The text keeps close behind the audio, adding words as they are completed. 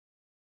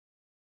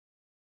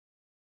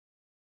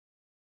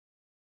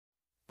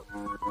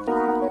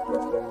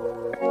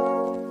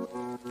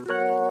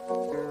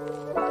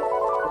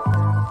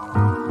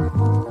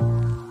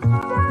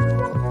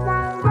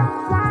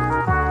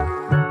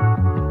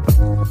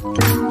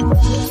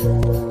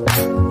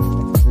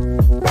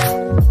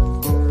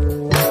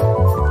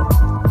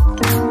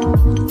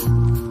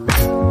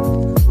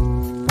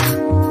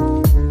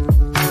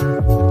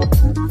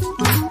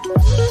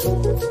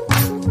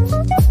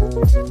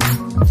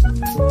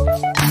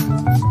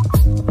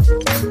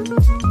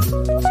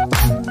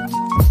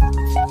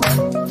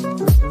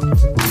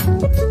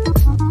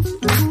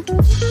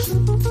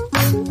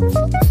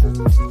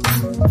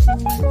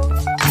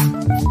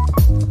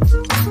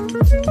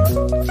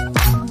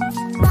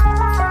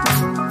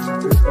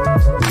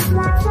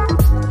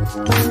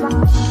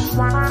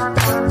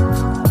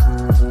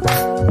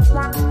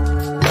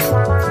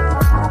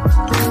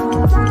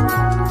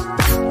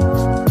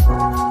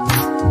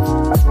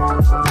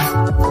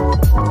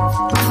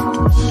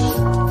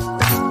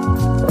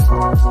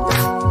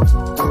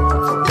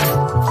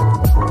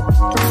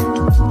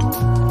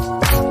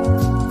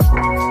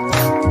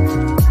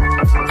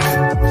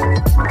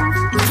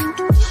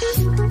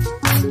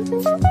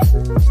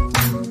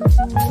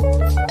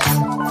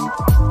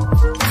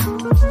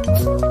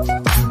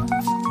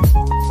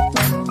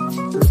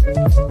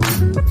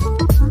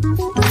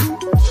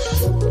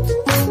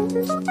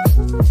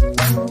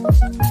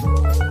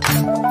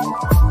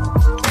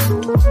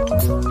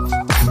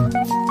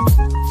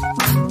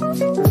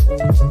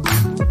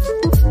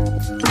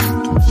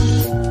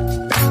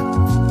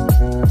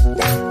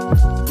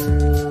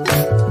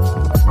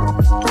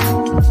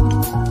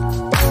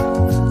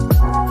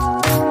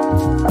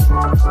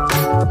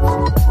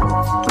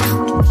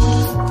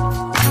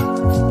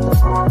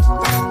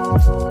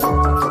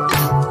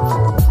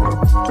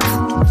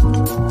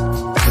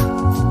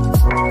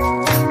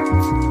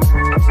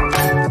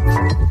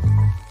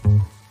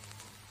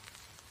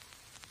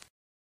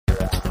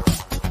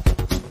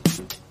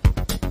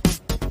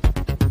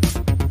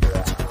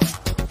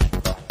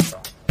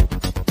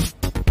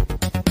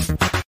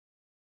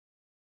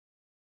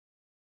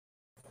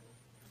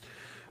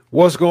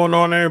What's going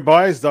on,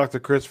 everybody? It's Dr.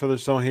 Chris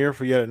Featherstone here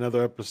for yet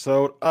another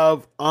episode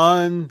of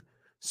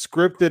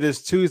Unscripted.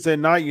 It's Tuesday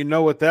night. You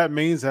know what that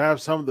means. I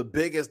have some of the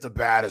biggest, the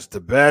baddest,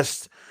 the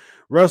best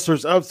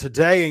wrestlers of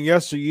today and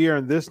yesteryear,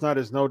 and this night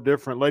is no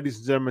different. Ladies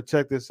and gentlemen,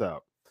 check this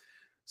out.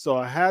 So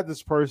I had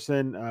this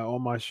person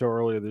on my show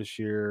earlier this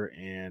year,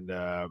 and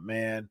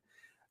man,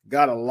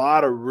 got a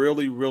lot of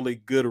really, really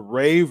good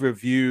rave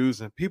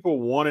reviews, and people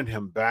wanted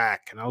him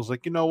back. And I was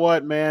like, you know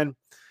what, man?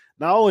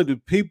 Not only do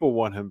people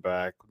want him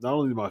back, not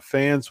only do my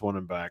fans want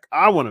him back,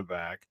 I want him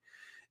back,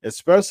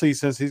 especially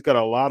since he's got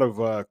a lot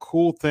of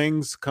cool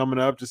things coming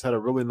up. Just had a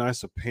really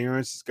nice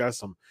appearance. He's got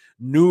some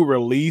new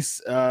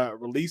releases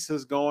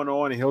going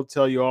on, and he'll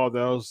tell you all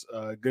those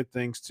good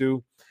things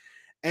too.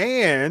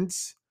 And,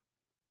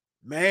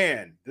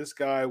 man, this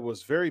guy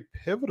was very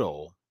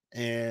pivotal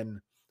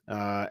and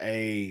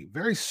a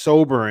very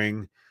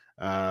sobering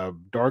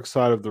dark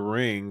side of the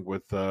ring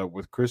with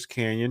Chris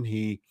Kanyon.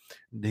 He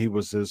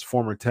was his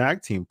former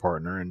tag team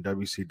partner in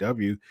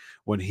WCW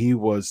when he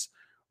was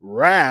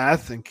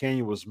Wrath and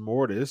Kanyon was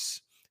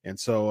Mortis. And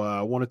so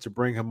I wanted to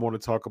bring him on to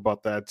talk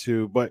about that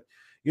too. But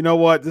you know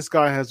what? This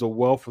guy has a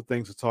wealth of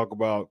things to talk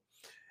about,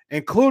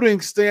 including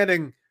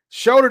standing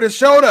shoulder to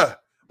shoulder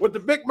with the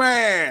big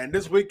man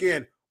this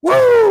weekend.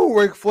 Woo!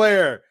 Ric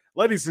Flair.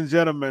 Ladies and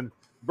gentlemen,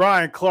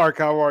 Bryan Clark,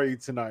 how are you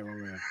tonight, my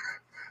man?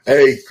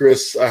 Hey,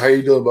 Chris. How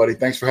you doing, buddy?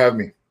 Thanks for having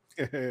me.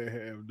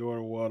 I'm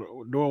doing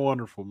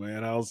wonderful,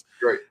 man.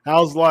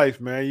 How's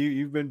life, man?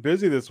 You've been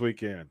busy this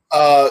weekend.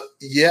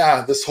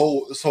 Yeah, this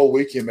whole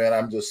weekend, man.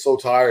 I'm just so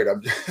tired.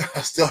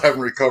 I still haven't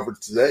recovered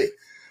today.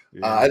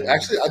 Yeah.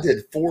 I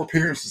did 4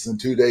 appearances in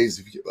 2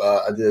 days.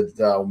 I did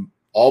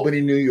Albany,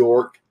 New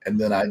York, and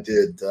then I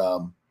did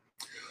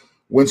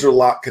Windsor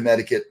Lock,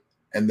 Connecticut,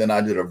 and then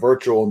I did a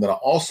virtual, and then I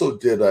also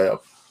did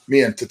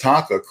me and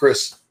Tatanka,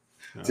 Chris,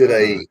 did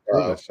a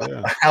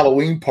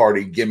Halloween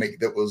party gimmick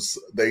that was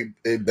they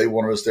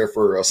wanted us there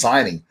for a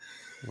signing.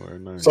 Very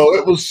nice. So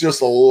it was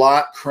just a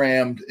lot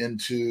crammed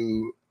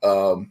into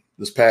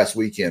this past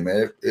weekend,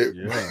 man.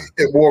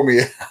 It wore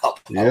me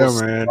out. Yeah,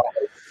 man.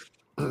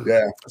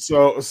 Yeah.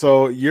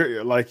 So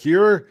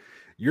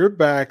you're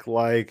back,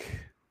 like,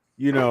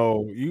 you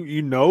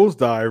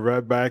nosedive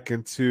right back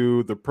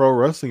into the pro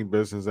wrestling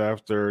business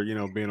after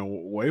being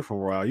away for a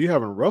while. You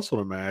haven't wrestled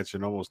a match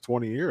in almost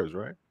 20 years,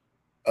 right?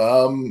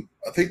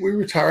 I think we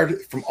retired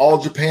from All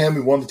Japan.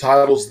 We won the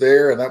titles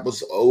there, and that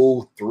was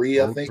 2003,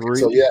 I think. So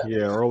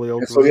early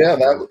 2003. So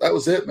that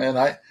was it, man.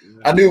 I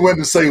knew when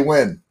to say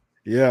when.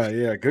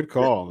 Yeah, good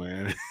call,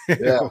 man.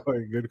 Yeah,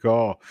 good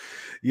call.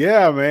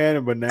 Yeah,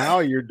 man. But now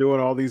you're doing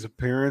all these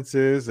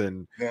appearances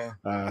and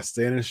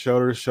standing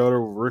shoulder to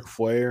shoulder with Ric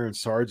Flair and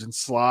Sergeant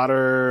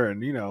Slaughter,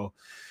 and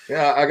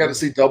Yeah, I got to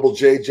see Double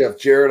J, Jeff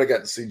Jarrett. I got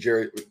to see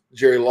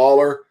Jerry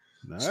Lawler,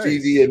 nice.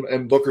 Stevie,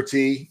 and Booker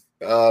T.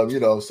 So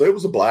it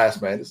was a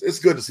blast, man. It's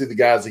good to see the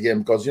guys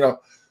again because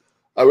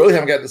I really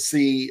haven't got to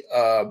see,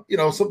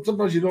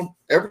 sometimes you don't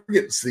ever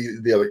get to see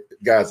the other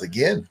guys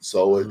again.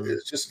 So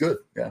it's just good.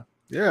 Yeah.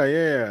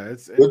 Yeah.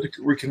 It's good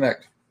to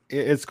reconnect.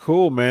 It's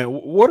cool, man.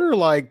 What are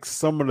like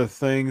some of the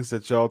things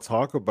that y'all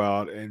talk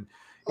about? And,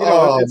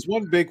 it's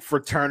one big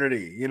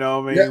fraternity, you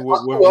know what I mean?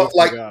 With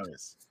the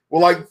guys.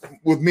 Well, like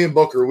with me and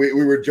Booker, we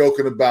were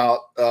joking about,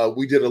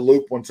 we did a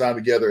loop one time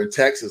together in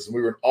Texas, and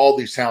we were in all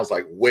these towns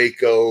like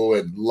Waco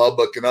and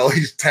Lubbock and all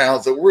these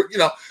towns that were,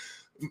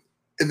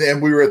 and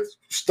then we were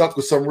stuck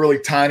with some really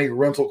tiny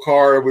rental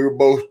car. And we were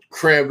both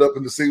crammed up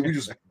in the seat. We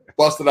just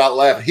busted out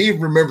laughing. He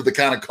remembered the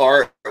kind of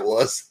car it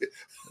was.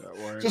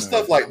 Just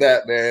stuff like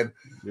that, man.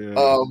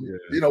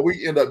 Yeah.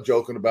 We end up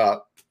joking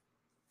about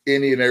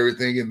any and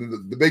everything.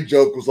 And the big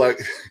joke was like,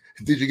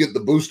 did you get the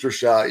booster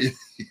shot?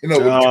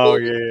 Oh,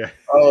 yeah.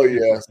 Oh,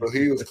 yeah. So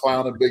he was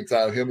clowning big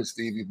time, him and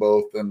Stevie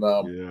both. And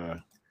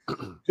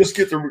just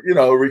get to,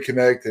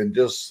 reconnect and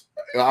just,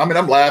 I'm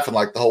laughing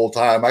like the whole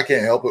time. I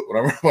can't help it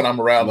when I'm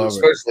around,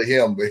 especially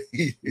him. But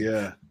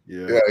yeah,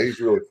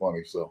 he's really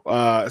funny. So,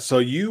 so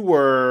you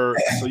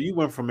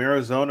went from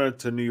Arizona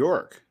to New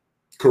York,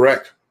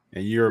 correct?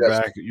 And you're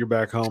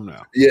back home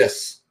now.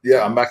 Yes,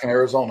 yeah, I'm back in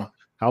Arizona.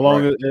 How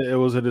long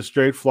was it a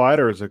straight flight,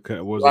 or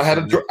I had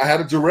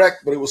a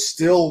direct, but it was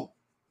still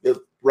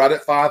right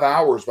at 5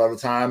 hours by the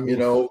time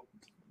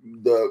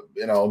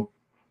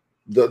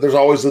there's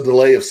always a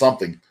delay of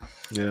something.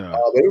 Yeah,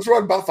 but it was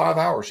right about 5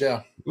 hours.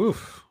 Yeah.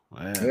 Oof,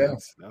 man, yeah,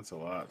 that's a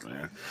lot,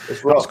 man.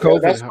 It's rough.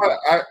 That's why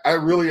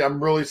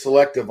I'm really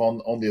selective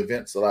on the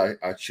events that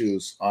I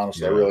choose.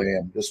 Honestly, I really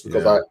am, just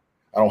because I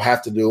don't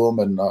have to do them.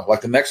 And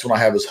like the next one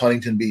I have is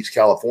Huntington Beach,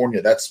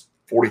 California. That's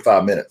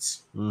 45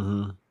 minutes.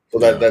 Mm-hmm. So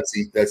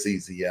that's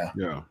easy. Yeah.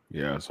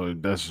 Yeah. So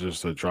that's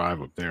just a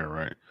drive up there,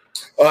 right?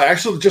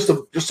 Actually, just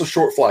a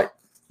short flight.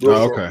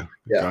 Okay.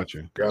 Yeah.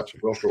 Gotcha.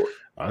 Real short.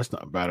 That's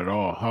not bad at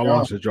all. How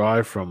long is the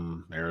drive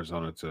from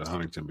Arizona to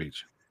Huntington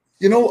Beach?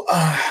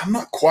 I'm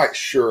not quite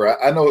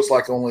sure. I know it's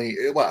like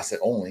I say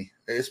only.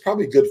 It's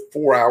probably a good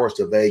 4 hours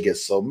to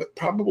Vegas. So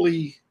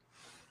probably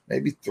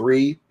maybe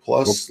 3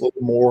 plus a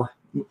little more.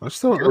 That's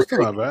still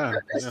not bad.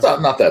 It's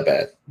not that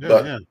bad.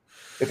 But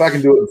if I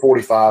can do it in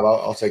 45,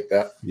 I'll take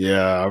that.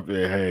 Yeah.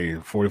 Hey,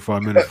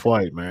 45-minute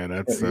flight, man.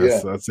 That's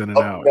in and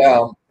out.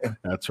 Down.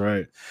 That's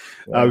right.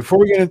 Before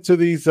we get into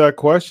these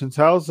questions,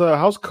 how's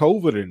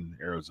COVID in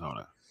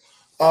Arizona?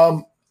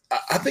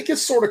 I think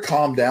it's sort of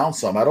calmed down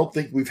some. I don't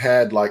think we've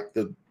had like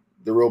the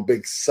real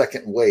big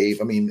second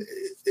wave. I mean,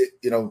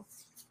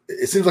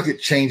 it seems like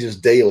it changes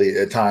daily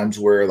at times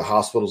where the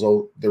hospitals,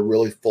 they're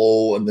really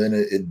full and then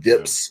it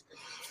dips.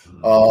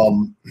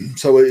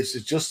 So it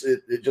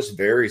just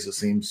varies, it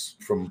seems,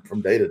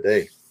 from day to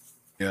day.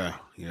 Yeah.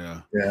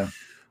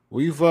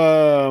 We've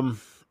I'm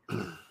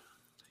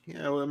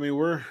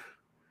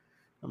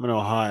in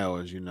Ohio,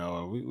 as you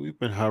know. We've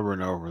been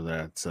hovering over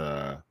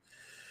that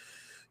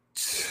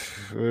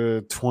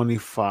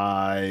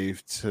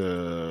 25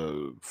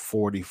 to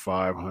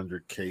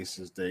 4,500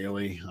 cases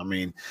daily. I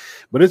mean,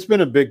 but it's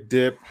been a big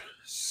dip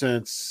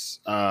since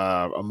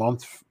a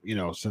month,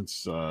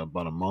 since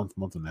about a month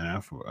and a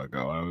half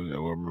ago.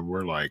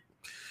 We're like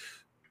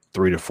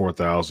 3,000 to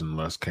 4,000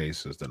 less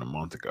cases than a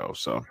month ago.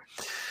 So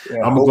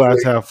I'm a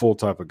glass half full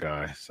type of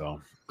guy.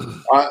 So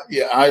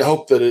I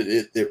hope that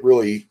it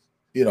really,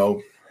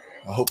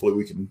 hopefully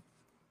we can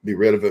be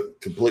rid of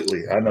it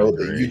completely. I know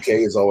the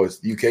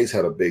UK's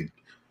had a big,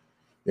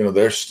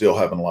 they're still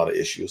having a lot of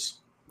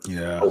issues.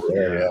 Yeah. Over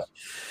there,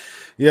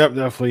 Yep,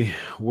 definitely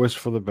wish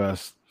for the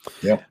best.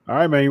 Yep. All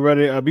right, man. You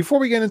ready? Before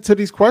we get into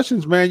these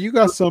questions, man, you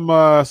got some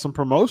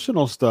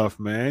promotional stuff,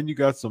 man. You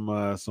got some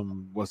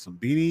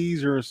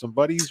beanies or some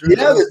buddies?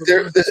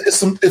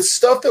 It's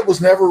stuff that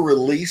was never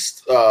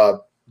released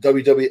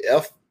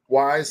WWF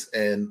wise,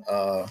 and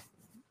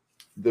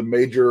the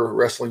Major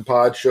Wrestling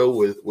Pod show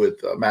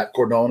with Matt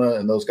Cordona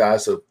and those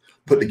guys have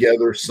put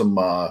together some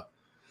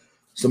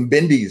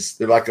bendies.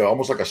 They're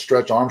almost like a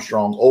Stretch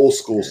Armstrong old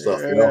school stuff,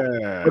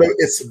 But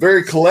it's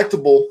very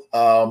collectible.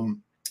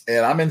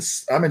 And I'm in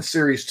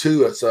series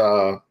 2. It's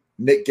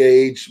Nick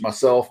Gage,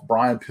 myself,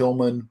 Bryan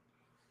Pillman,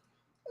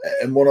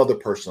 and one other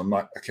person.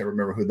 I can't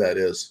remember who that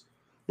is,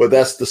 but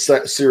that's the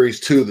series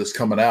 2 that's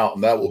coming out,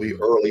 and that will be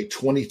early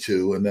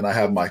 22. And then I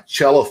have my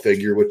cello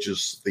figure, which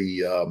is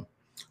the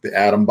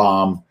Atom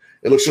Bomb.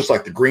 It looks just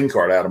like the green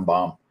card Atom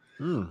Bomb,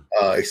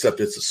 except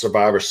it's a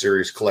Survivor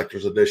Series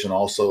collector's edition.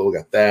 Also, we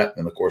got that,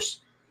 and of course,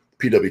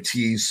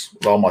 PWTs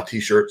with all my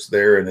T-shirts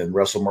there, and then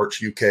Wrestle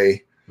Merch UK.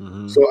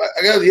 Mm-hmm. So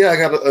I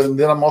got, and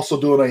then I'm also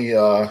doing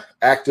a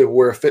active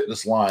wear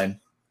fitness line.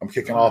 I'm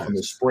kicking off in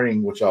the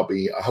spring, which I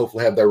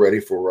hopefully have that ready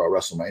for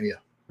WrestleMania.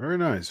 Very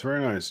nice.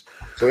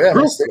 So yeah,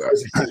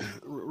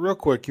 real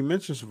quick, you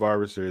mentioned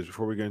Survivor Series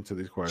before we get into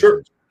these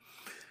questions.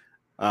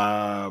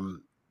 Sure.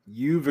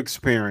 You've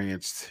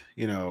experienced,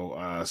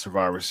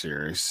 Survivor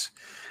Series,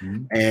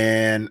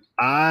 and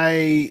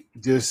I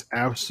just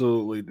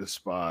absolutely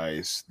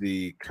despise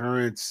the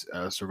current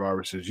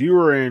Survivor Series. You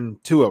were in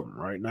 2 of them,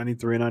 right?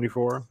 93 and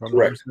 94.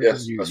 Correct.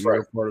 Yes, you right.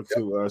 were part of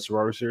 2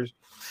 Survivor Series,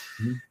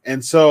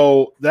 and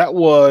so that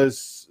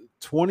was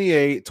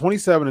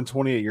 27 and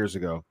 28 years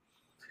ago.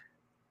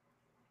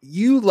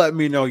 You let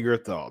me know your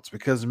thoughts,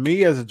 because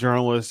me as a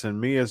journalist and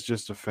me as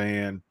just a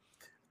fan,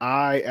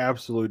 I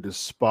absolutely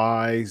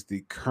despise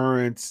the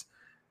current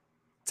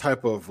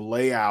type of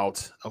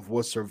layout of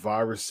what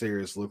Survivor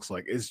Series looks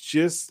like. It's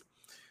just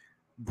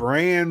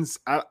brands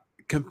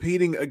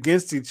competing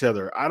against each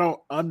other. I don't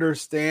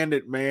understand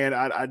it, man.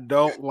 I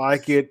don't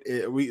like it.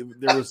 There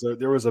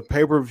was a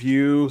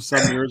pay-per-view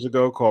some years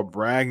ago called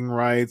Bragging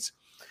Rights.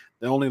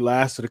 It only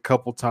lasted a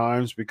couple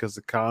times because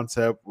the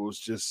concept was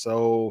just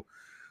so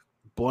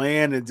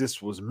bland. It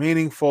just was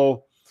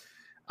meaningful.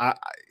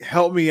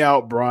 Help me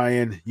out,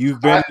 Brian. You've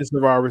been in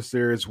Survivor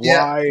Series.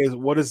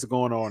 What is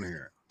going on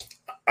here?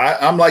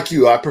 I'm like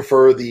you. I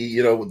prefer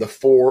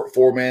the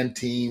four-man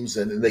teams,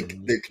 and they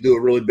can do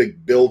a really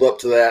big build up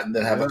to that, and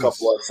then have a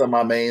couple of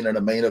semi-main and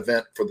a main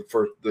event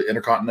for the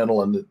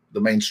Intercontinental and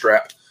the main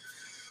strap.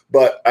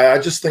 But I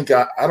just think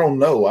I don't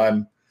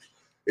know.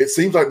 It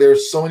seems like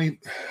there's so many.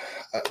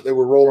 They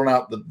were rolling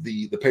out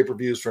the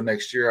pay-per-views for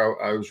next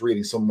year. I was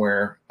reading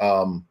somewhere,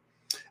 and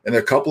there are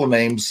a couple of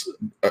names.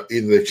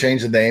 Either they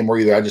changed the name, or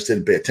either I just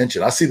didn't pay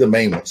attention. I see the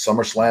main one: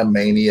 SummerSlam,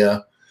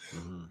 Mania,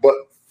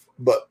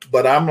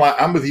 But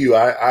I'm with you.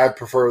 I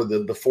prefer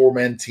the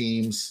four-man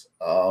teams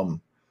to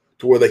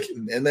where they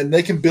can, and then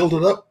they can build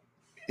it up,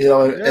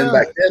 And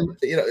back then,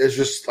 it's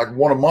just like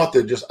one a month.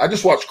 I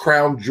just watched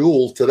Crown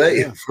Jewel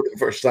today for the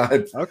first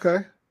time. Okay.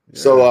 Yeah.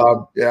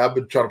 So I've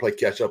been trying to play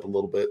catch up a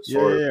little bit.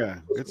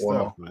 Good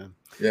stuff, man.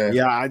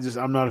 Yeah.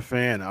 I'm not a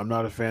fan. I'm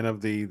not a fan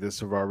of the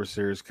Survivor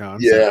Series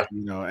concept.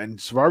 And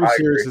Survivor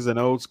Series is an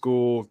old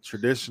school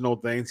traditional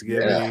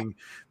Thanksgiving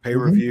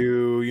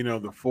pay-per-view,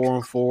 the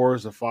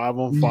 4-on-4s, the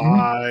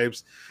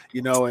 5-on-5s,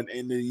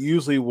 and it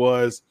usually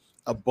was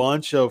a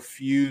bunch of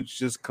feuds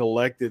just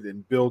collected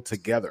and built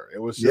together. It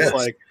was just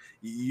like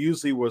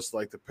usually was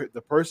like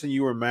the person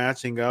you were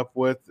matching up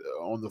with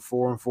on the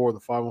 4-on-4, the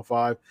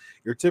 5-on-5,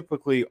 you're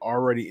typically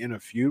already in a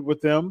feud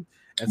with them.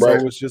 And so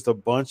it was just a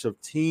bunch of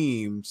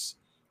teams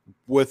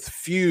with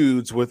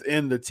feuds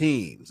within the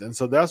teams. And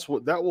so that's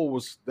what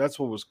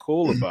was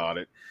cool about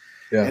it.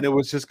 Yeah. And it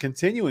was just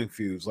continuing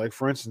feuds. Like,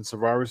 for instance,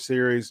 Survivor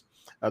Series,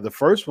 the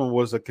first one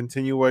was a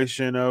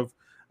continuation of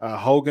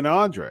Hogan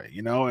Andre,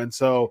 and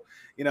so,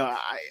 I'm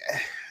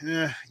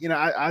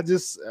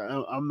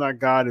not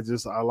guy to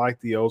just, I like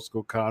the old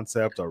school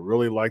concept. I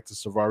really like the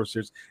Survivor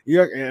Series.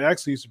 Yeah. And it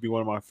actually used to be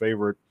one of my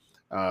favorite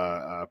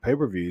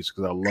pay-per-views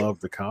because I love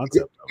the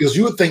concept. Because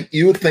you would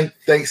think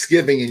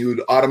Thanksgiving and you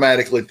would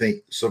automatically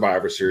think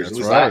Survivor Series.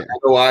 That's right. I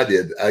know I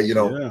did.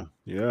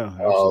 Yeah,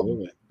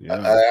 absolutely.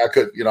 I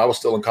could, I was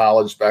still in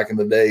college back in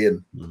the day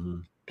and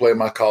playing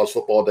my college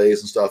football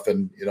days and stuff,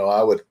 and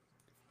I would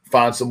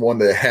find someone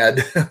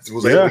that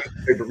was able to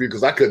pay-per-view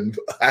because I couldn't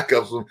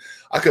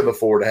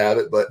afford to have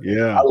it, but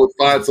I would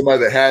find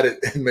somebody that had it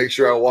and make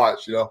sure I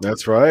watched.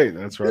 That's right.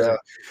 Yeah.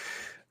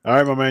 All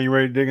right, my man, you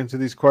ready to dig into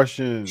these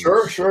questions?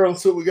 Sure.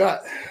 Let's see what we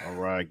got. All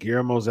right.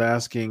 Guillermo's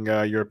asking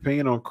your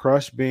opinion on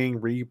Crush being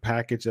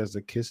repackaged as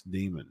a Kiss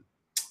Demon.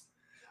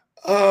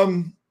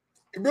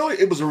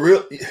 It was a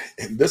real.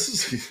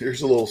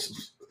 Here's a little.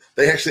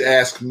 They actually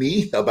asked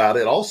me about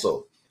it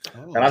also,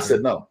 and I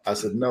said no.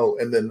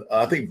 And then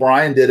I think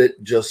Bryan did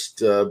it.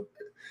 Just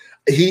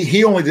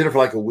he only did it for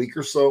like a week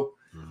or so,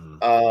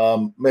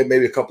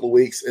 maybe a couple of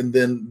weeks, and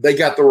then they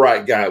got the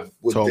right guy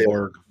with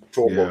Goldberg.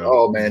 Yeah.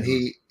 Oh man,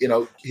 he's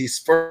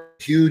a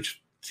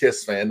huge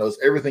Kiss fan, knows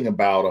everything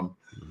about him.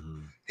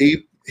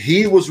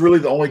 He was really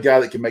the only guy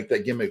that can make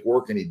that gimmick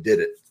work, and he did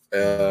it.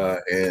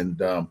 And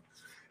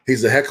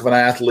he's a heck of an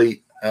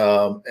athlete.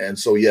 And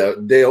so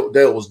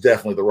Dale was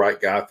definitely the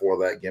right guy for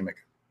that gimmick.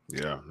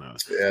 Yeah, no.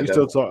 We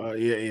still talk.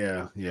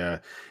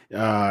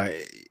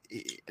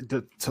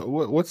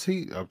 What's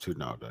he up to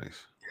nowadays?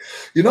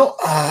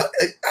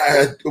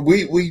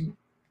 We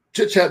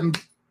chit-chatting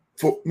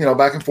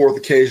back and forth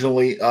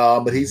occasionally,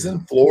 but he's in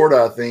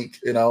Florida, I think.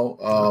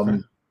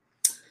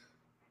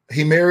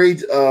 He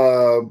married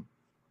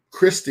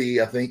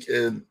Christy, I think,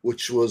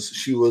 she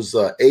was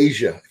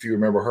Asia, if you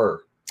remember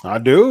her. I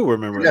do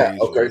remember. Yeah.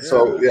 Asia.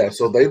 Okay. Yeah.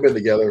 So they've been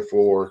together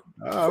for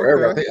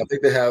forever. Okay. I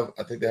think they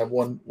have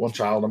one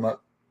child. I'm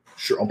not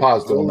sure. I'm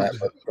positive on that.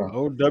 But,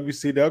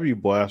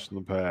 WCW blast from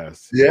the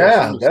past.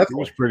 Yeah,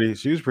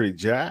 she was pretty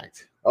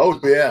jacked. Oh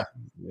yeah.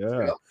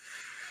 Yeah.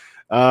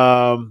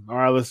 All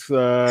right, let's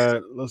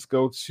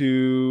go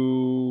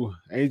to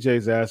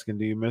AJ's asking,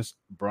 do you miss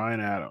Bryan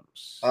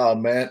Adams? Oh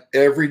man,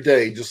 every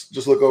day.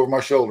 Just look over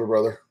my shoulder,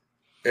 brother.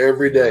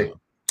 Every day.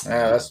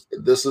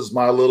 This is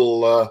my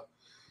little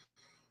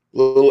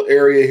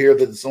area here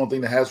that's the only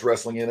thing that has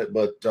wrestling in it,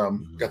 but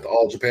got the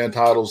All Japan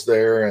titles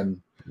there, and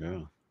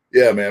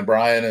man,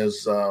 Bryan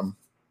is I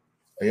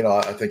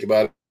think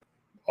about it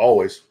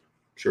always.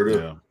 Sure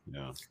do.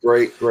 Yeah.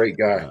 Great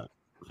guy.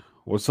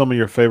 What's some of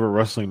your favorite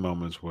wrestling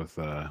moments with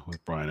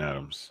Bryan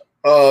Adams?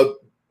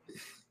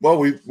 Well,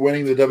 we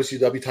winning the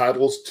WCW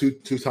titles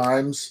two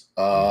times,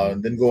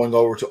 and then going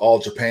over to All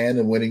Japan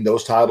and winning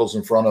those titles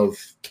in front of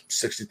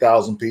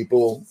 60,000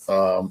 people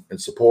in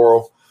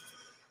Sapporo.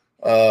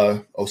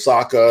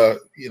 Osaka,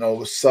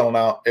 was selling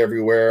out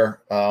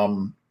everywhere.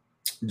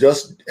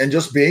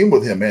 Just being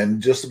with him, man,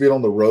 just to be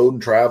on the road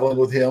and traveling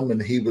with him.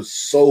 And he was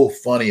so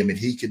funny. I mean,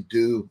 he could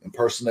do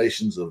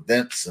impersonations of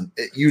Vince and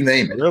you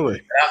name it.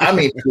 Really? I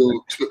mean,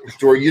 to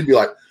where you'd be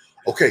like,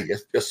 okay,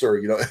 yes,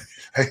 sir.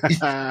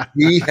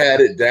 He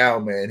had it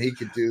down, man. He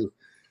could do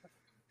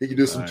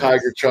some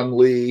Tiger Chung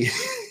Lee.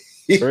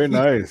 Very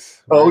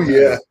nice.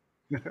 Yeah.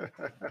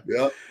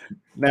 Yeah.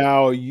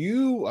 Now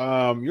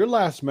your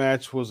last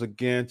match was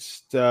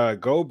against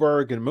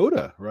Goldberg and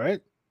Muta,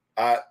 right?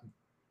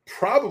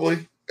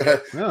 Probably.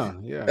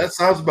 Yeah. That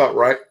sounds about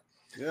right.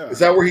 Yeah. Is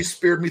that where he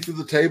speared me through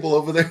the table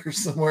over there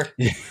somewhere?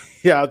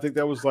 Yeah, I think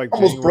that was like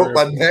almost broke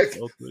my neck.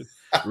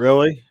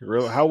 Really?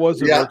 How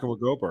was it working with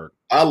Goldberg?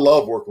 I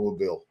love working with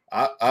Bill.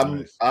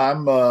 I'm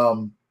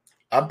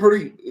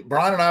pretty.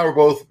 Bryan and I were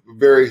both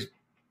very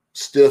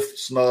stiff,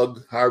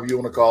 snug, however you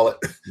want to call it.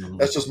 Mm-hmm.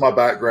 That's just my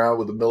background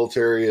with the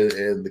military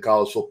and the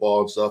college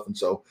football and stuff, and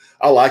so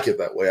I like it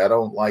that way. I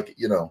don't like it.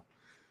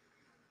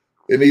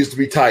 It needs to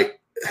be tight,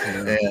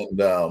 and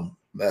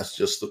that's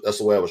the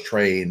way I was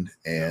trained.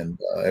 And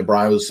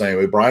Bryan was the same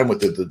way. Bryan went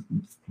to the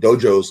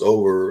dojos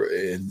over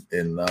in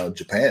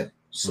Japan,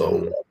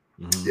 so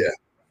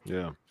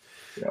yeah.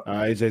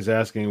 AJ's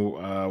asking,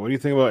 what do you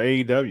think about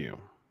AEW?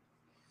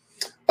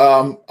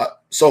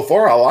 So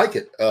far, I like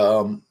it.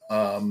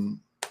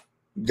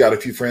 Got a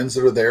few friends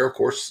that are there, of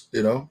course,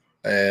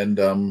 and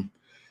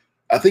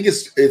I think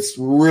it's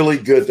really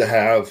good to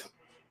have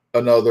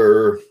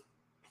another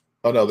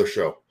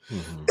show,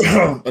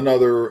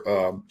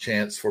 another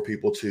chance for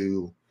people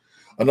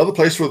another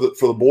place for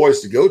the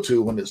boys to go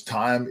to when it's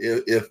time.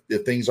 If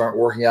things aren't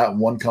working out in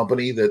one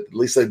company, that at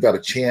least they've got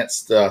a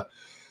chance to,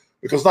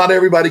 because not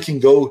everybody can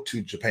go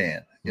to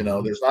Japan.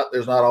 There's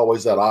not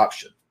always that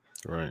option.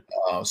 Right.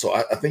 So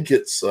I think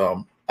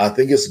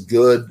it's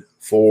good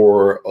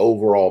for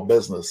overall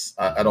business.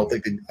 I don't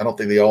think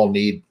they all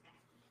need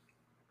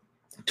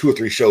 2 or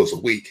 3 shows a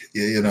week.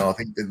 I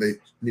think they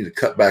need to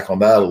cut back on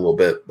that a little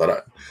bit,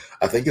 but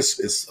I think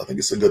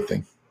it's a good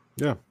thing.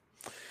 Yeah.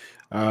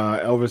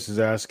 Elvis is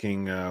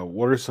asking,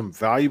 what are some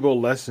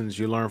valuable lessons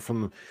you learned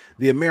from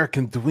the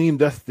American Dream?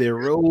 That's the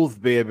rules,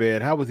 baby.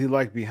 How was he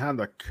like behind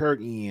the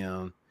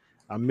curtain?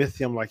 I miss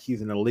him like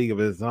he's in a league of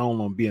his own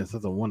on being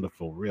such a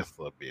wonderful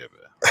wrestler, baby.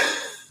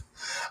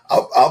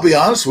 I'll be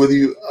honest with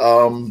you.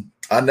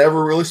 I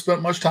never really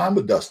spent much time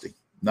with Dusty.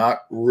 Not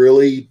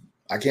really.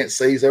 I can't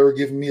say he's ever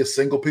given me a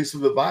single piece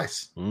of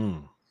advice.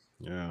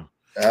 Yeah.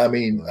 I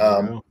mean,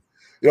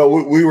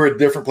 we were at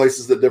different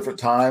places at different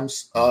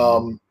times.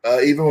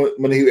 Even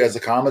when he, as a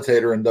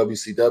commentator in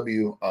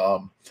WCW,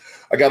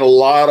 I got a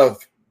lot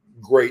of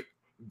great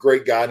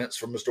guidance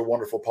from Mr.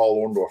 Wonderful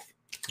Paul Orndorff.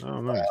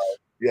 Oh, nice.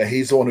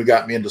 He's the one who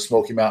got me into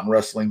Smoky Mountain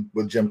Wrestling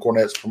with Jim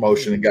Cornette's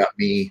promotion and got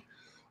me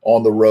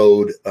on the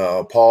road.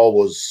 Paul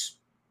was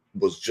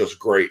just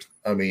great.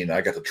 I mean, I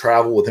got to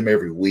travel with him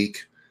every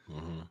week.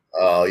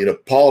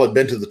 Paul had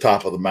been to the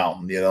top of the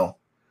mountain,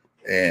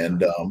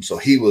 and so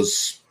he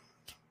was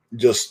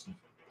just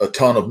a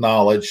ton of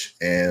knowledge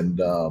and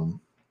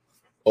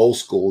old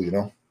school,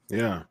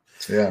 Yeah.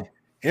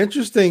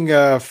 Interesting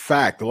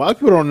fact. A lot of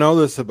people don't know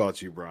this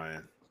about you,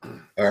 Bryan.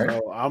 All right.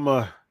 So I'm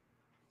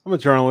a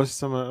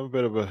journalist. I'm a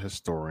bit of a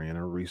historian,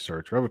 a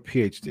researcher. I have a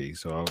PhD,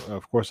 so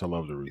of course I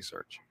love to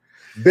research.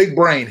 Big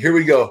brain. Here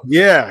we go.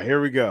 Yeah,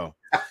 here we go.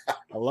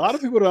 A lot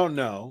of people don't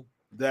know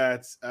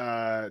that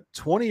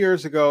 20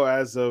 years ago,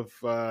 as of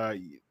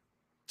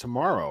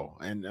tomorrow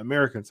and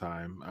American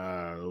time,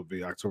 it'll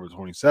be October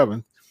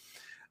 27th.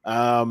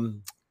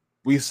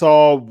 We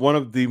saw one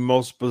of the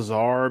most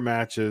bizarre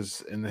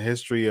matches in the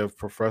history of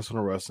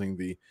professional wrestling,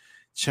 the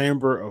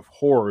Chamber of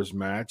Horrors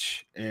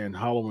match in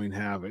Halloween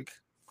Havoc.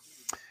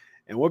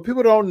 And what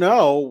people don't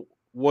know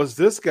was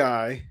this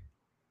guy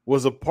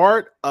was a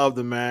part of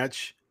the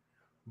match,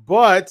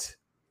 but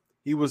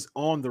he was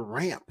on the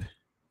ramp.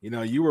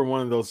 You were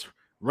one of those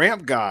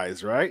ramp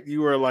guys, right?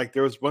 You were like,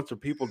 there was a bunch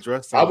of people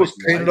dressed up. I was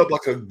painted up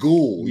like a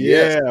ghoul.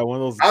 Yeah, yes.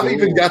 One of those. I've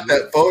even got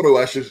that photo.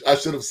 I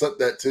should have sent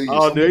that to you.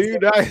 Oh, do you?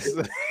 Nice.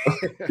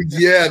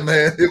 Yeah,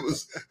 man. It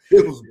was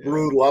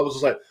brutal. I was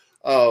just like,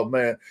 oh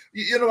man.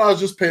 I was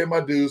just paying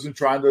my dues and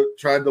trying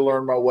to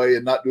learn my way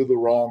and not do the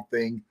wrong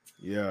thing.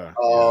 Yeah.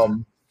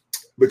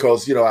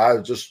 Because I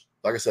just,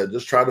 like I said,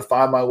 just trying to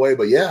find my way.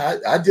 But yeah,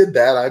 I did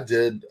that. I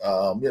did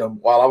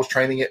while I was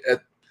training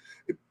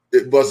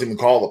it wasn't even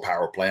called the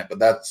power plant, but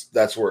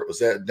that's where it was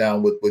at,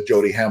 down with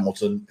Jody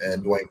Hamilton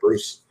and Dwayne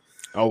Bruce.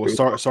 Oh, was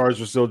Sarge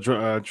was still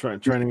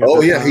training?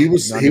 Oh yeah, he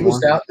was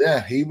down.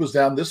 Yeah, he was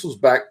down. This was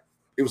back.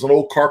 It was an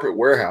old carpet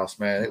warehouse,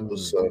 man. It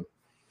was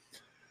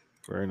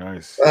very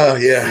nice.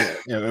 Yeah.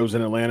 It was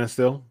in Atlanta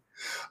still.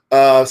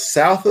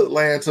 South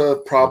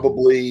Atlanta,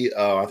 probably.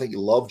 I think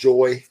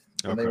Lovejoy.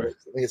 Okay. I think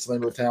it's the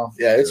name of the town.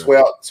 Yeah, it's way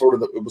out. Sort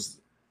of. It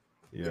was.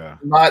 Yeah.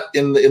 Not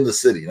in the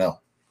city. No.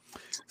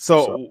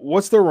 So,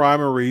 what's the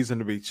rhyme or reason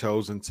to be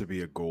chosen to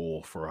be a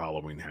ghoul for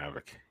Halloween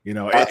Havoc?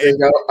 I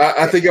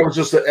think I was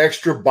just an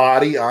extra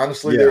body.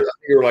 Honestly, they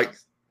were like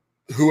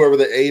whoever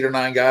the 8 or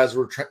 9 guys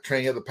were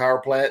training at the power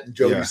plant, and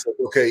Jody said,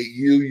 "Okay,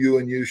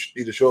 you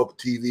need to show up at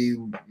TV.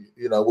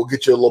 We'll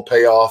get you a little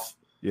payoff.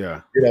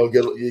 Yeah,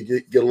 get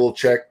a little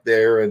check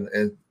there,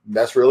 and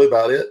that's really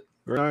about it."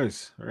 Very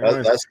nice.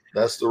 Very nice.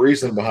 That's the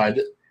reason behind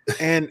it.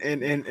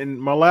 And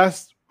my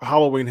last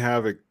Halloween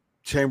Havoc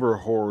Chamber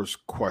of Horrors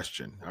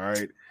question. All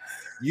right.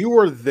 You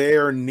were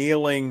there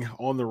kneeling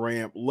on the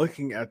ramp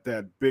looking at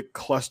that big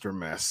cluster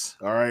mess,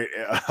 all right,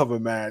 of a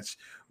match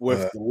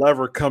with the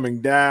lever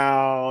coming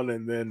down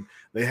and then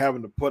they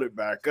having to put it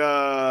back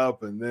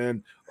up and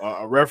then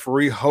a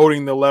referee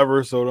holding the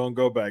lever so it don't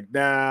go back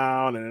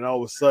down. And then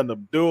all of a sudden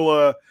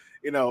Abdullah,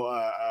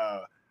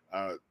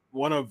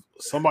 one of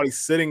somebody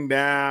sitting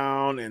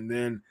down and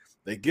then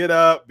they get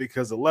up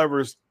because the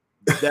lever's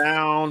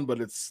down, but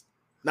it's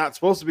not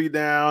supposed to be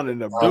down,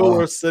 and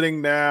Abdullah's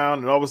sitting down,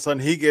 and all of a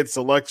sudden he gets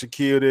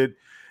electrocuted.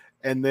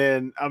 And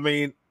then, I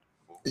mean,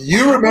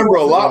 you remember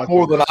a lot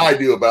more than I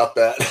do about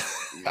that.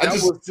 That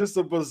was just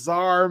a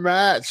bizarre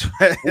match.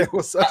 It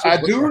was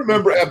I do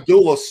remember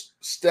Abdullah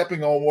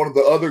stepping on one of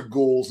the other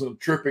ghouls and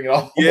tripping and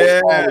almost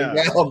falling down.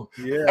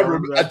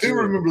 Yeah, I do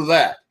remember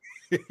that.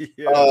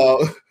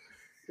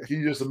 Can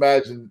you just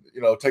imagine,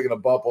 taking a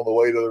bump on the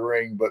way to the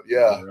ring? But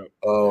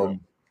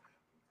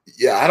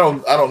I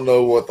don't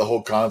know what the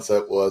whole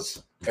concept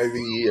was.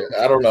 Maybe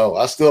I don't know.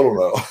 I still don't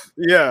know.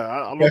 Yeah,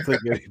 I don't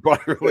think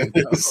anybody really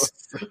knows.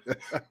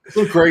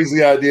 Some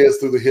crazy ideas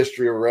through the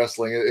history of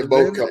wrestling in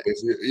both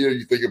companies.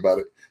 You think about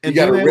it. You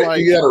got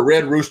a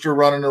red rooster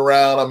running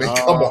around. I mean,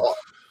 come on.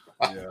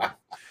 Yeah.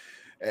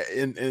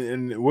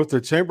 And with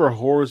the Chamber of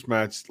Horrors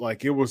match,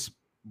 like it was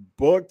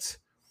booked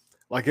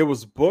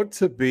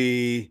to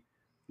be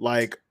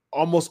like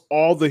almost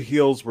all the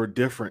heels were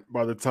different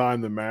by the time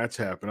the match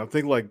happened.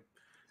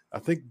 I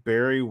think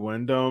Barry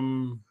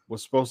Windham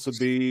was supposed to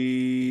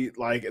be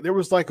like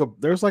there's like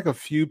a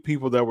few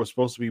people that were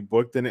supposed to be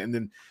booked in it, and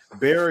then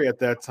Barry at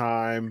that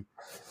time,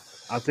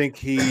 I think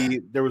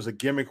there was a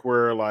gimmick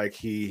where like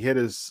he hit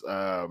his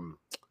I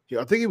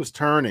think he was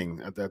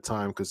turning at that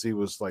time because he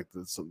was like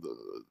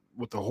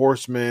with the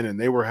Horsemen and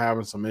they were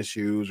having some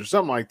issues or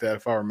something like that,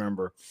 if I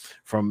remember.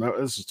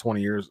 This is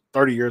 30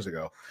 years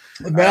ago.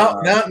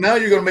 Now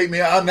you're gonna make me.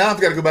 Now I've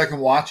got to go back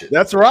and watch it.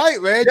 That's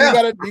right, man.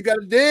 Yeah. You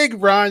gotta dig,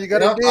 Brian. You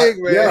gotta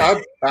dig, man. Yeah,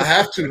 I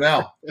have to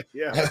now.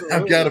 Yeah,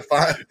 I've got to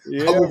find.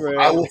 Yeah,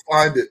 I will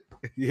find it.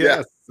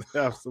 Yes,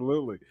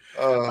 absolutely.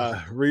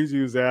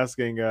 Rizu's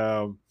asking,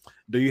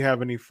 do you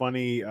have any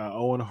funny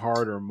Owen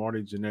Hart or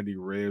Marty Jannetty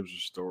ribs or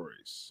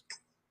stories?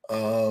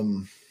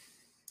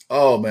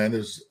 Oh man,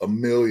 there's a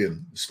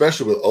million,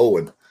 especially with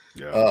Owen.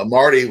 Yeah.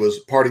 Marty was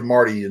Party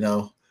Marty,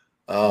 but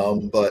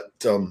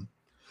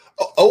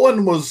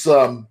Owen was.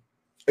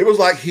 It was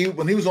like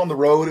when he was on the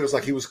road, it was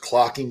like he was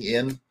clocking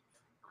in,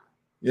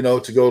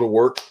 to go to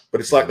work. But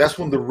it's like that's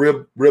when the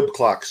rib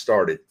clock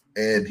started,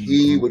 and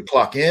he would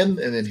clock in,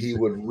 and then he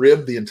would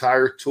rib the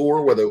entire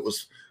tour, whether it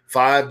was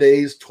 5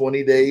 days,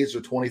 20 days,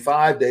 or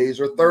 25 days,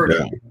 or 30.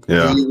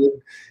 Yeah.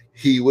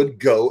 He would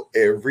go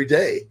every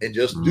day and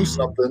just do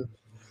something.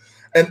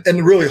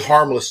 And really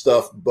harmless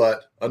stuff,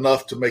 but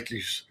enough to make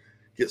you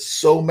get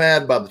so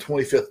mad by the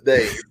 25th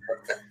day.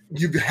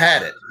 You've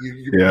had it.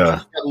 You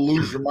got to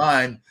lose your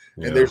mind.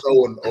 And there's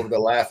Owen over there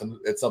laughing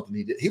at something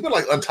he did. He would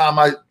like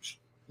untie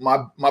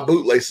my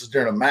bootlaces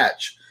during a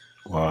match.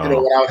 Wow. When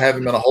I would have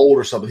him in a hold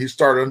or something. He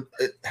started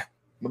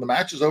when the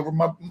match is over,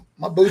 my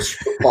boots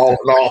falling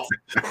off.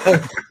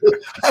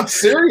 I'm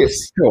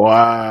serious.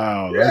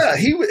 Wow. Yeah,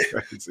 he would.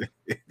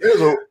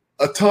 There's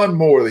a ton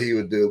more that he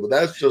would do, but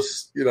that's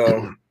just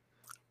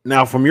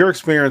Now, from your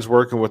experience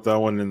working with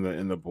Owen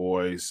and the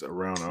boys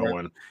around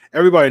Owen,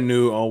 everybody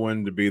knew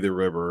Owen to be the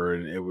Ripper,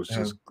 and it was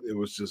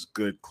just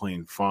good,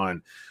 clean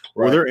fun.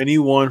 Were there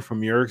anyone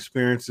from your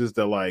experiences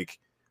that like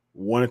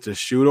wanted to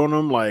shoot on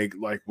him, like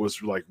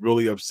was like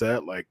really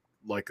upset, like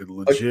a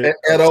legit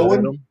at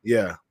Owen?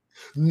 Yeah.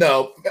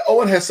 No,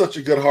 Owen has such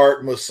a good heart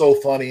and was so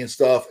funny and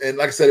stuff. And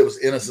like I said, it was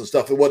innocent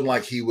stuff. It wasn't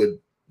like he would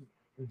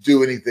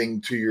do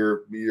anything to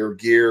your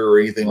gear or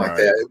anything like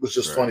that. It was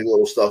just funny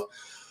little stuff.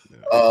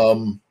 Yeah.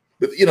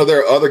 But there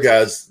are other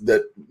guys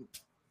that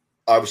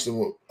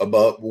obviously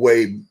went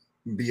way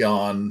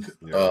beyond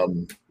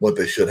what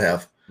they should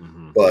have.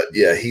 Mm-hmm. But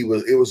yeah,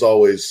 it was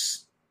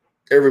always,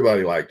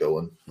 everybody liked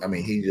Owen. I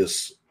mean,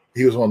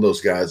 he was one of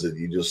those guys that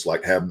you just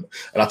like having.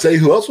 And I'll tell you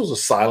who else was a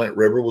silent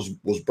ribber was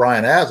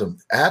Bryan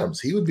Adams.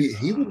 He would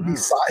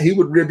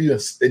rib you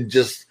and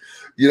just,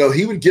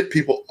 he would get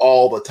people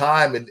all the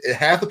time, and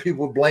half the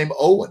people would blame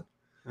Owen.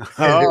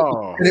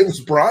 And it was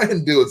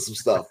Bryan doing some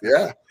stuff.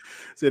 Yeah.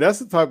 See, that's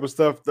the type of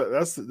stuff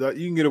that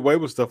you can get away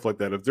with stuff like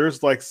that. If there's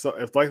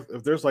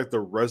if there's like the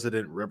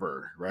resident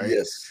ribber, right?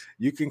 Yes.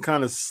 You can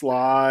kind of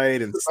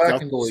slide and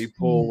stealthily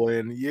pull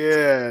in.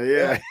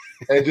 Yeah.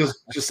 And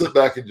just sit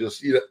back and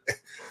just,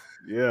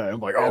 Yeah.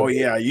 I'm like, oh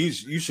yeah, you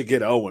should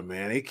get Owen,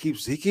 man. He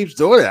keeps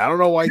doing it. I don't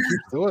know why he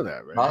keeps doing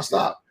that, man.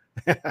 Nonstop.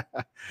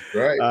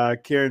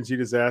 Right. Karen G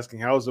is asking,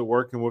 how is it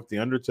working with the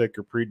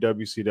Undertaker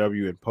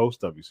pre-WCW and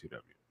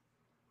post-WCW?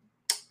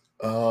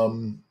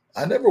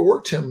 I never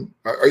worked him.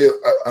 Are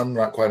you? I'm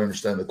not quite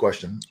understanding the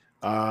question.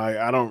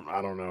 I don't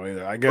know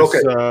either. I guess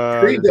Okay.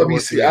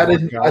 Pre-WC,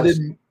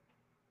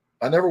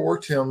 I never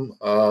worked him.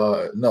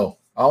 No,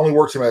 I only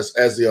worked him as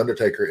the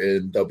Undertaker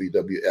in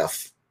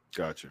WWF.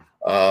 Gotcha.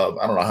 I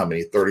don't know how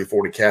many 30,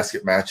 40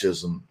 casket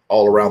matches and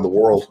all around the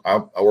world.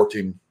 I worked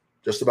him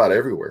just about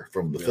everywhere,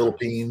 from the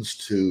Philippines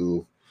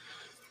to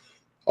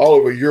all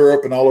over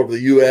Europe and all over the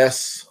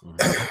U.S.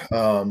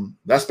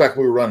 That's back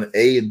when we were running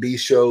A and B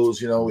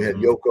shows. We had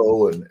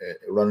Yoko and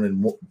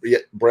running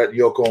Brett and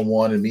Yoko on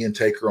one, and me and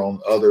Taker on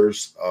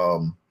others.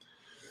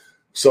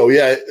 So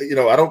yeah,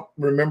 I don't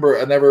remember.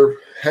 I never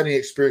had any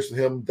experience with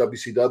him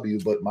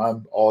WCW, but my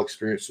all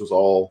experience was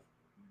all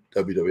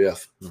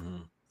WWF.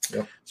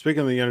 Yep.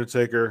 Speaking of the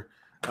Undertaker,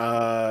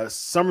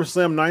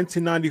 SummerSlam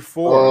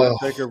 1994,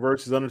 Undertaker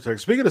versus Undertaker.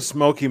 Speaking of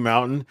Smoky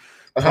Mountain,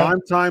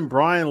 primetime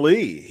Bryan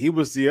Lee. He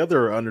was the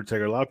other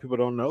Undertaker. A lot of people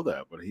don't know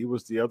that, but he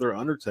was the other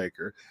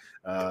Undertaker.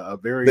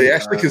 They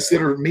actually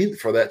considered me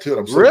for that too. And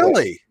I'm so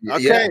really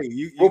glad. Okay.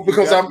 Yeah.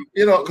 Because I'm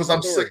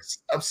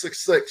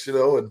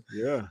 6'6", and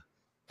yeah.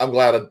 I'm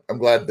glad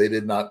they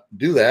did not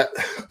do that.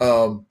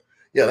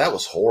 Yeah, that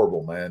was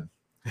horrible, man.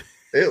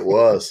 It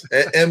was,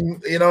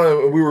 and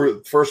we were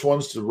the first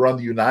ones to run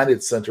the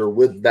United Center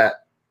with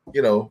that. I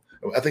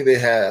think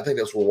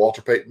that's where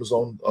Walter Payton was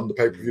on the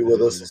pay-per-view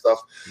with us and stuff.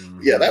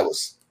 Yeah, that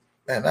was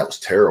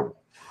terrible.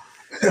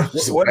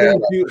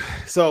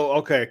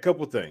 Okay, a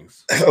couple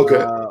things.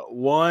 Okay,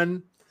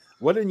 one,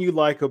 what didn't you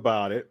like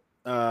about it?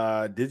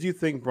 Did you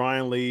think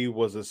Bryan Lee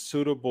was a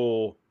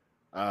suitable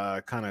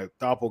kind of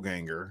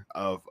doppelganger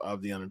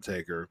of the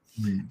Undertaker?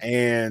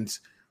 And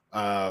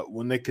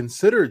when they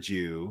considered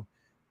you,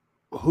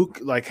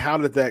 how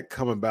did that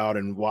come about,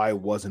 and why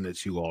wasn't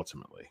it you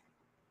ultimately?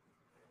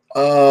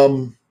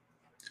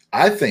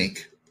 I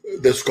think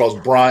this because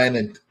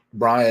Bryan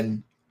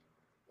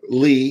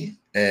Lee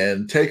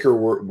and Taker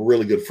were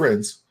really good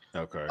friends.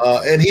 Okay.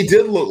 And he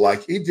did look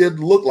like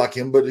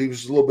him, but he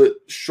was a little bit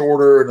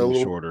shorter and a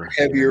little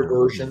heavier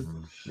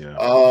version. Yeah.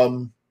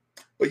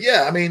 But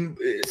yeah, I mean,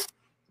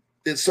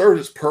 it served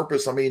its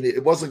purpose. I mean,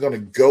 it wasn't going to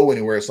go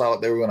anywhere. It's not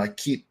like they were going to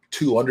keep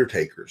two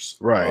Undertakers.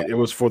 Right. It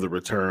was for the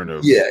return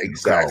of. Yeah,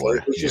 exactly.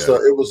 It was just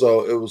it was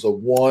a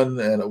one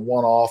and a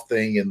one-off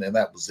thing, and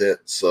that was it.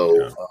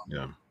 So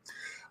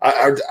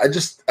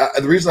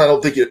the reason I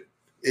don't think it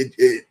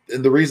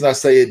and the reason I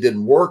say it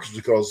didn't work is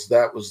because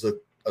that was the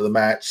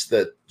match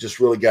that just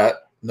really got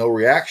no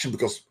reaction,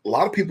 because a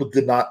lot of people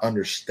did not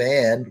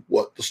understand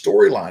what the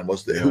storyline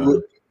was.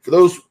 For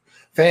those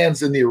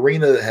fans in the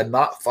arena that had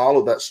not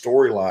followed that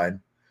storyline,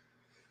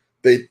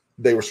 they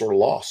were sort of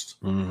lost.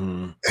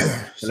 And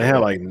they had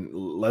like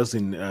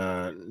Leslie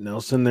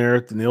Nielsen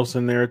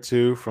there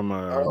too from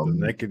the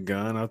Naked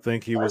Gun. I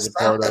think he was a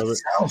part of it.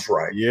 Sounds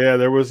right. Yeah,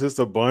 there was just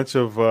a bunch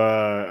of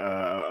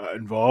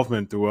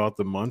involvement throughout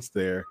the months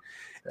there.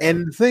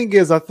 And the thing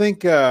is, I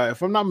think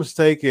if I'm not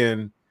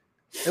mistaken,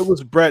 it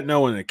was Brett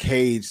Noah in a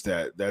cage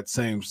that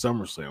same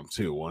SummerSlam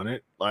too, wasn't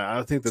it? Like,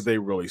 I think that they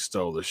really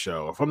stole the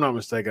show. If I'm not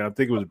mistaken, I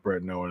think it was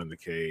Brett Noah in the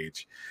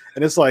cage.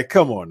 And it's like,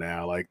 come on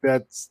now, like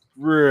that's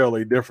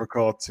really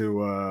difficult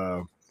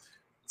to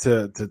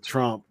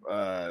trump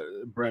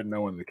Brett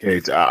Noah in the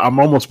cage. I'm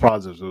almost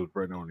positive it was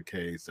Brett Noah in the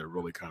cage that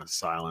really kind of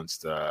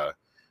silenced. It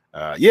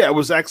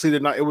was actually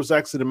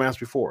the match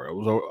before. It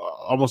was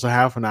almost a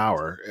half an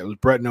hour. It was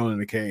Brett Noah in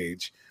the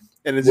cage.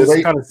 And it's just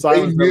kind of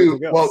silent.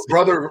 Well,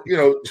 brother,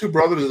 two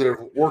brothers that have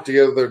worked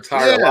together their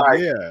entire life.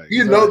 Yeah,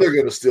 exactly. They're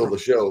going to steal the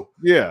show.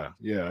 Yeah.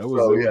 It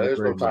was there's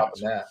no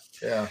topping that.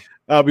 Yeah.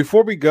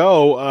 Before we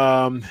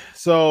go,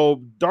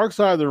 so Dark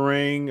Side of the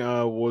Ring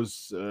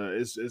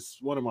is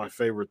one of my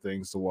favorite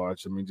things to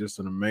watch. I mean, just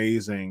an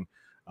amazing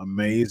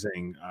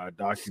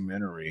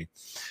documentary.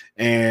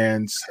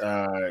 And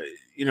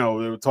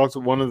they talked.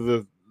 One of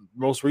the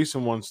most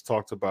recent ones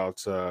talked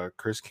about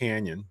Chris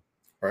Kanyon.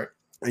 Right.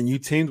 And you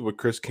teamed with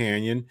Chris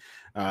Kanyon.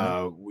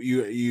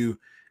 You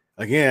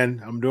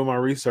again, I'm doing my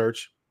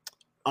research.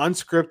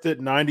 UnSkripted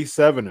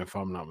 97, if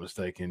I'm not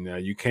mistaken.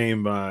 You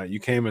came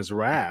as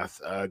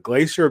Wrath.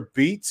 Glacier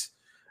beat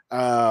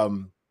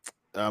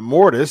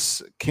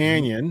Mortis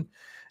Kanyon,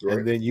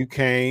 and then you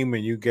came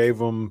and you gave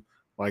him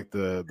like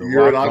the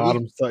rock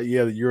bottom stuff.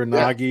 Yeah, the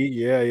Uranagi.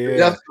 Yeah.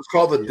 It's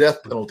called the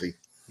death penalty.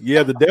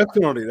 Yeah, the death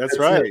penalty. That's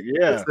right. It.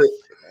 Yeah.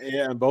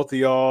 Yeah, and both of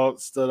y'all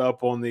stood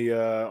up on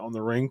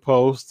the ring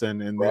post,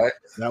 and right.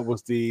 that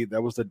was the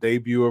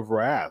debut of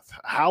Wrath.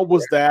 How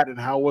was that, and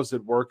how was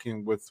it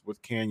working with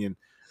Kanyon,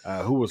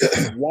 who was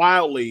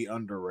wildly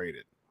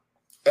underrated?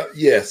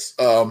 Yes,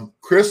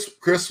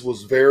 Chris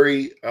was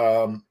very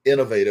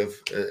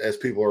innovative, as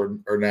people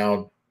are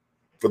now,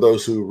 for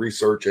those who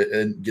research it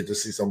and get to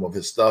see some of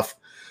his stuff.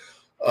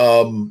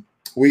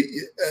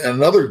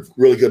 Another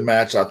really good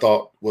match I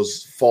thought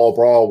was Fall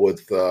Brawl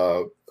with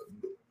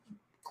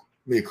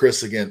me and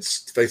Chris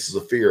against Faces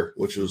of Fear,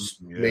 which was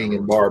Ming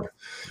and Barb.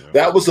 Yeah.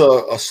 That was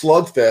a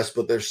slugfest,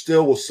 but there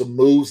still was some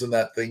moves in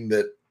that thing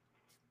that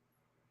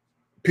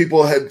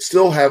people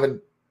still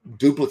haven't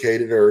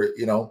duplicated, or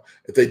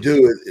if they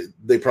do,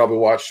 they probably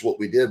watched what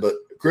we did. But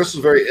Chris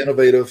was very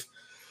innovative.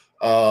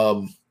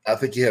 I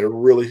think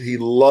he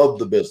loved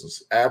the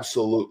business,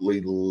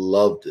 absolutely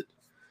loved it.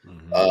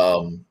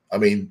 I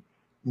mean,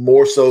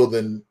 more so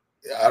than,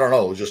 I don't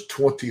know, just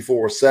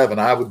 24/7.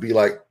 I would be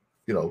like,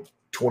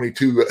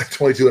 22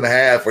 and a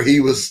half, or he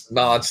was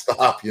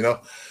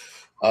nonstop,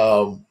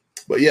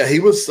 but yeah, he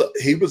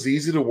was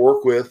easy to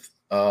work with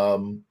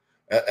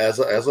as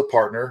a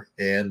partner.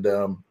 And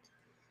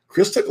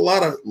Chris took a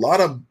lot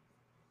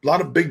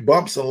of big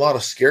bumps and a lot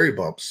of scary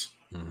bumps,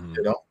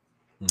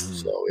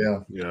 So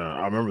yeah,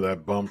 I remember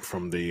that bump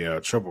from the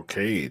triple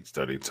cage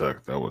that he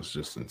took. That was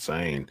just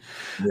insane.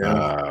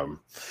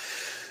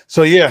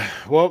 So yeah,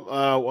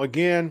 well,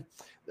 again,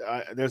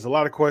 there's a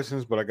lot of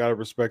questions, but I got to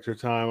respect your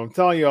time. I'm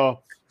telling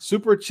y'all,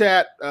 super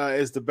chat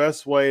is the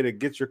best way to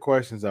get your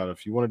questions out.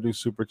 If you want to do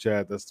super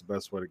chat, that's the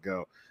best way to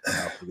go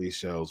for these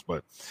shows.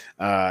 But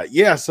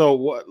yeah,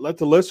 so let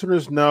the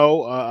listeners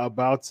know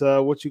about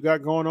what you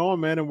got going on,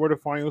 man, and where to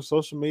find you on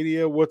social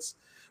media. What's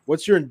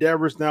your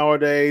endeavors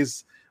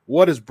nowadays?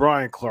 What is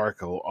Bryan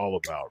Clark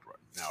all about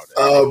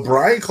nowadays?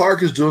 Bryan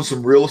Clark is doing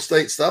some real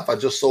estate stuff. I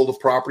just sold a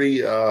property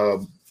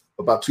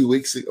about 2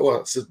 weeks ago. Well,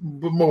 it's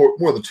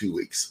more than 2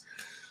 weeks.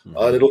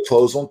 It'll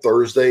close on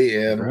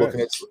Thursday, and I'm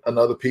looking at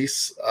another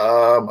piece.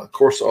 Of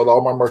course,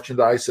 all my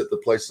merchandise at the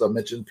places I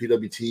mentioned,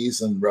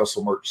 PWTs and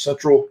Wrestle Merch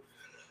Central.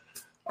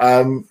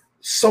 I'm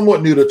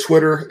somewhat new to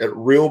Twitter at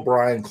Real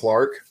Bryan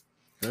Clark.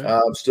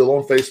 I'm still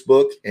on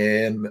Facebook,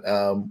 and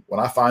when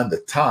I find the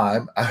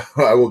time,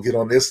 I will get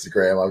on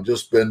Instagram. I've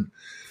just been,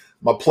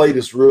 my plate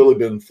has really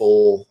been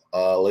full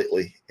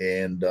lately,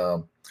 and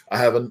I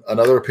have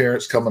another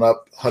appearance coming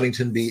up,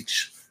 Huntington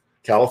Beach,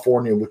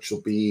 California, which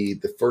will be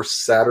the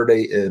first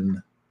Saturday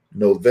in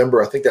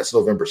November. I think that's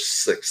November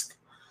 6th.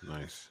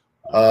 Nice.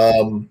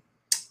 Like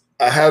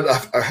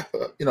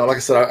I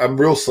said, I'm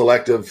real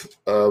selective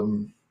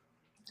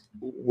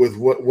with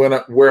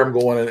where I'm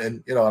going,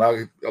 and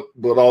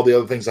with all the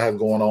other things I have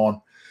going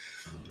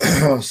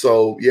on.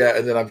 So yeah,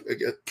 and then I've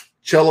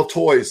Cello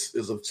Toys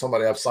is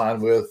somebody I've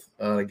signed with.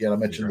 Again, I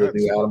mentioned the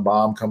new Atom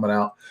Bomb coming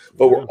out,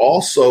 but we're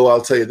also,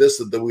 I'll tell you this,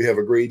 that we have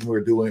agreed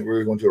we're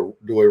going to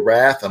do a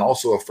Wrath and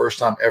also a first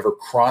time ever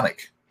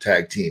Chronic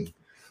tag team.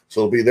 So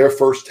it'll be their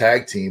first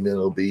tag team,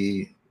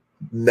 and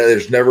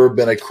there's never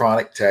been a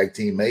Chronic tag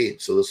team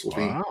made. So this will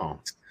be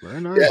very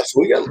nice. Yeah,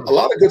 so we got a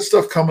lot of good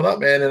stuff coming up,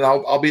 man, and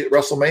I'll be at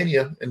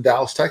WrestleMania in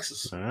Dallas,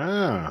 Texas.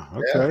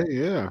 Okay,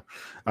 yeah.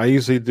 I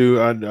usually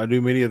do. I do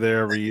media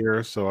there every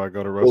year, so I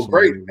go to WrestleMania. Well,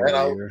 great, man.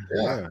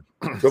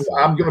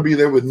 I'm going to be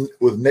there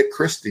with Nick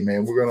Christie,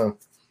 man. We're going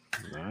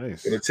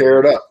to tear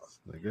it up.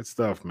 Good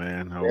stuff,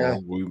 man.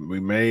 We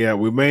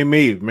may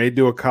meet. May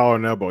do a collar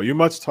and elbow. You're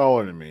much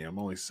taller than me. I'm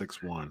only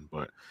 6'1",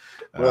 but.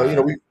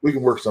 Well, we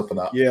can work something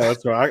out. Yeah,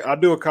 that's right. I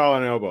do a collar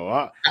and elbow.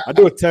 I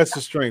do a test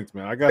of strength,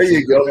 man. I got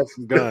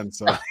some guns.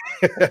 So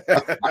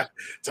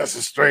test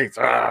of strength.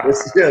 Yeah,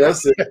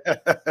 that's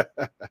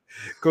it.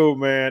 Cool,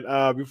 man.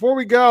 Before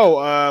we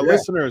go,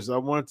 listeners, I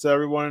want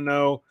everyone to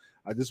know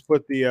I just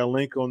put the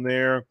link on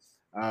there.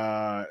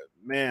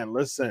 Man,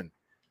 listen,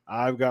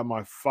 I've got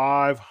my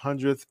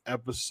 500th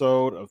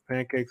episode of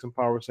Pancakes and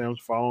Power Slams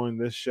following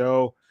this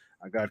show.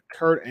 I got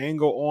Kurt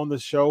Angle on the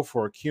show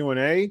for a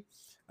Q&A.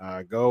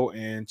 Go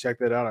and check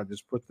that out. I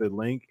just put the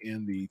link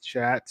in the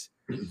chat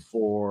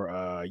for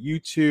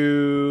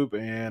YouTube,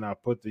 and I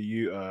put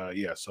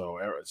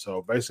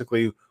so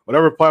basically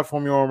whatever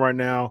platform you're on right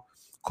now,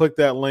 click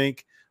that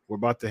link. We're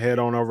about to head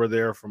on over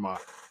there for my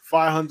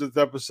 500th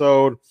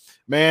episode.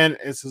 Man,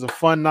 this is a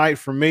fun night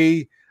for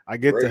me. I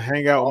get to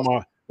hang out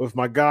with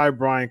my guy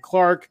Bryan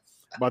Clark.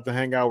 About to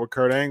hang out with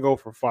Kurt Angle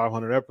for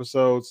 500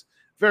 episodes.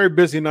 Very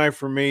busy night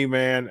for me,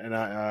 man,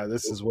 and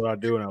this is what I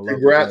do, and I love it.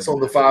 Congrats on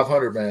the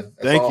 500, man. That's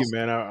Thank awesome. you,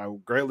 man. I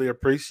greatly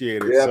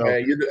appreciate it. Yeah,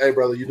 man. Hey,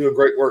 brother, you're doing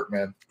great work,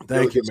 man.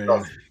 Thank you,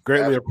 man.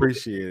 Greatly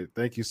appreciate it.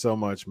 Thank you so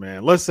much,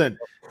 man. Listen,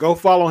 go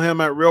follow him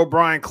at Real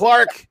Bryan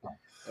Clark,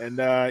 and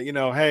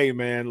hey,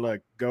 man, look,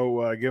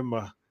 go give him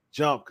a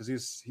jump because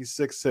he's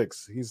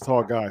 6'6". He's a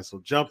tall guy, so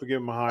jump and give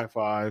him a high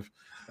five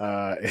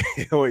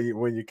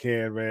when you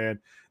can, man.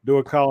 Do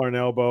a collar and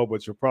elbow,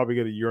 but you'll probably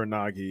get a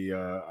uranagi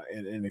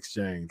in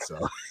exchange. So,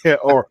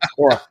 or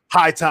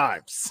high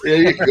times.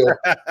 There you go.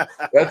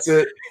 That's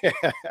it.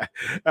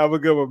 Have a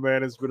good one,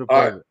 man. It's been a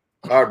pleasure.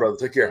 All right, brother.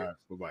 Take care.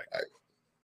 Bye-bye.